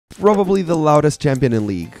probably the loudest champion in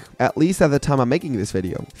League, at least at the time I'm making this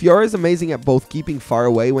video. Fiora is amazing at both keeping far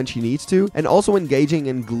away when she needs to, and also engaging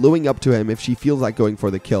and gluing up to him if she feels like going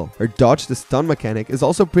for the kill. Her dodge the stun mechanic is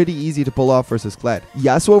also pretty easy to pull off versus Kled.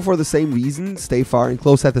 Yasuo, for the same reason, stay far and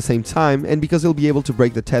close at the same time, and because he'll be able to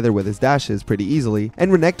break the tether with his dashes pretty easily,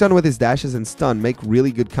 and Renekton with his dashes and stun make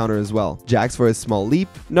really good counter as well. Jax for his small leap,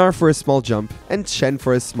 Gnar for his small jump, and Shen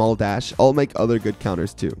for his small dash all make other good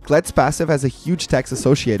counters too. Kled's passive has a huge tax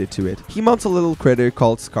associated to it. He mounts a little critter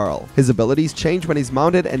called Skarl. His abilities change when he's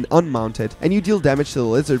mounted and unmounted, and you deal damage to the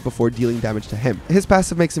lizard before dealing damage to him. His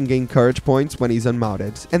passive makes him gain courage points when he's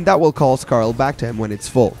unmounted, and that will call Skarl back to him when it's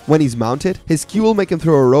full. When he's mounted, his Q will make him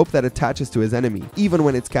throw a rope that attaches to his enemy, even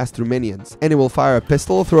when it's cast through minions, and it will fire a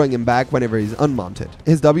pistol, throwing him back whenever he's unmounted.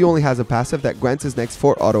 His W only has a passive that grants his next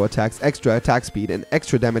 4 auto attacks extra attack speed and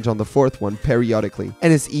extra damage on the 4th one periodically,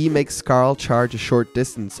 and his E makes Skarl charge a short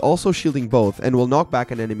distance, also shielding both, and will knock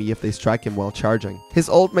back an enemy if they strike him while charging. His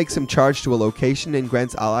ult makes him charge to a location and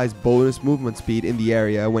grants allies bonus movement speed in the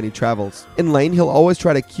area when he travels. In lane, he'll always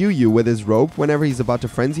try to Q you with his rope whenever he's about to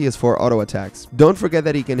frenzy his 4 auto attacks. Don't forget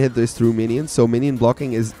that he can hit this through minions, so minion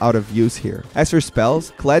blocking is out of use here. As for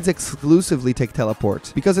spells, Kled's exclusively take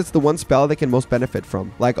teleport, because it's the one spell they can most benefit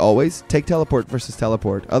from. Like always, take teleport versus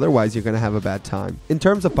teleport, otherwise you're gonna have a bad time. In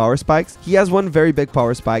terms of power spikes, he has one very big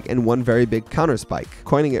power spike and one very big counter spike,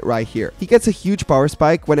 coining it right here. He gets a huge power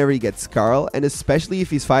spike whenever he gets Skarl, and especially if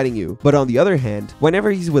he's fighting you. But on the other hand,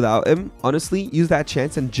 whenever he's without him, honestly, use that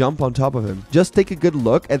chance and jump on top of him. Just take a good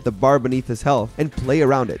look at the bar beneath his health and play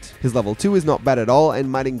around it. His level 2 is not bad at all and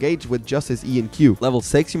might engage with just his E and Q. Level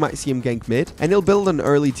 6 you might see him gank mid, and he'll build an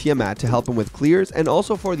early Tiamat to help him with clears and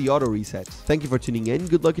also for the auto reset. Thank you for tuning in,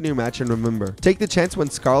 good luck in your match, and remember, take the chance when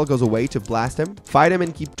Skarl goes away to blast him, fight him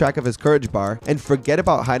and keep track of his courage bar, and forget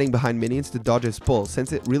about hiding behind minions to dodge his pull,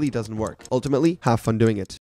 since it really doesn't work. Ultimately, have fun doing it.